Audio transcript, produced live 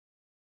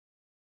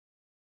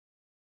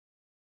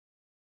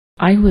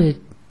I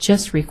would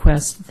just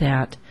request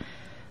that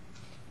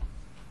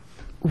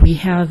we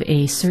have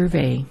a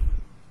survey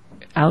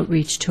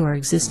outreach to our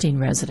existing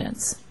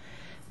residents,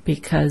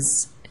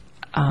 because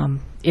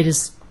it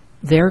is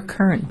their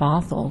current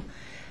Bothell,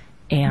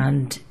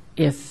 and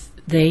if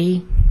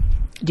they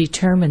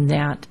determine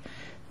that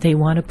they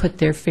want to put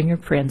their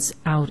fingerprints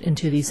out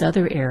into these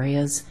other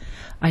areas,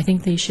 I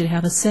think they should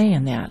have a say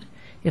in that,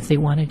 if they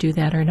want to do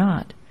that or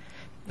not,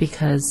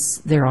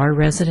 because there are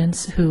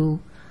residents who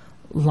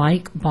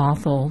like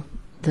Bothell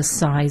the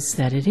size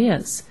that it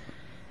is.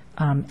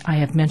 I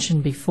have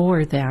mentioned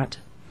before that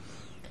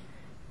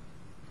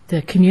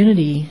the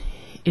community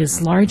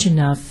is large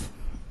enough,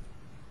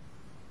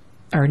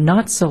 or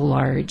not so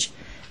large,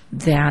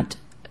 that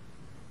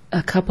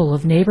a couple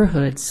of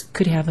neighborhoods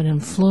could have an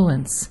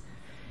influence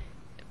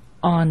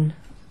on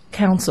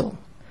council.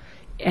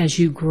 As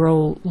you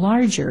grow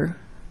larger,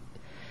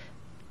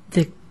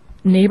 the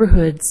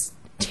neighborhoods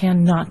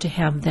tend not to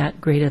have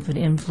that great of an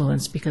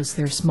influence because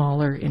they're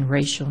smaller in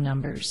ratio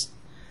numbers,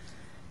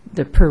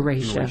 the per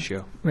ratio.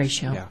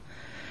 Yeah.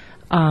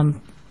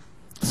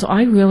 So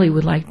I really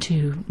would like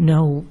to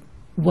know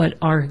what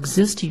our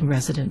existing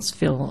residents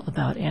feel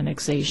about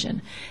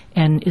annexation,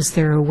 and is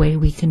there a way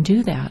we can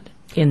do that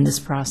in this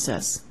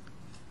process?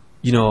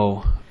 You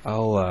know,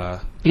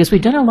 I'll Because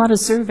we've done a lot of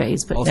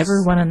surveys, but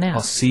never one on that.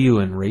 I'll see you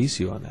and raise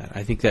you on that.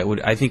 I think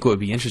what would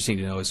be interesting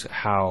to know is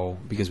how,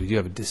 because we do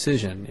have a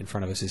decision in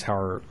front of us, is how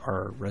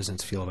our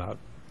residents feel about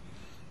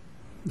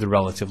the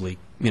relatively,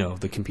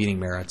 the competing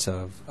merits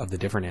of the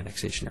different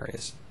annexation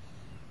areas.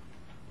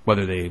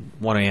 Whether they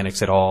want to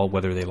annex at all,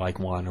 whether they like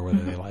one, or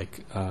whether they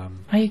like I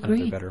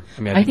agree. better.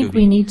 I think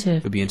we need to.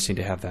 It would be interesting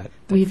to have that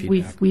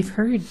feedback. We've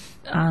heard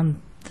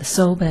the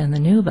SOBA and the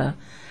NUBA,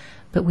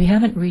 but we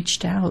haven't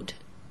reached out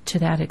to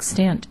that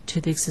extent to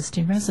the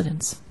existing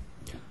residents.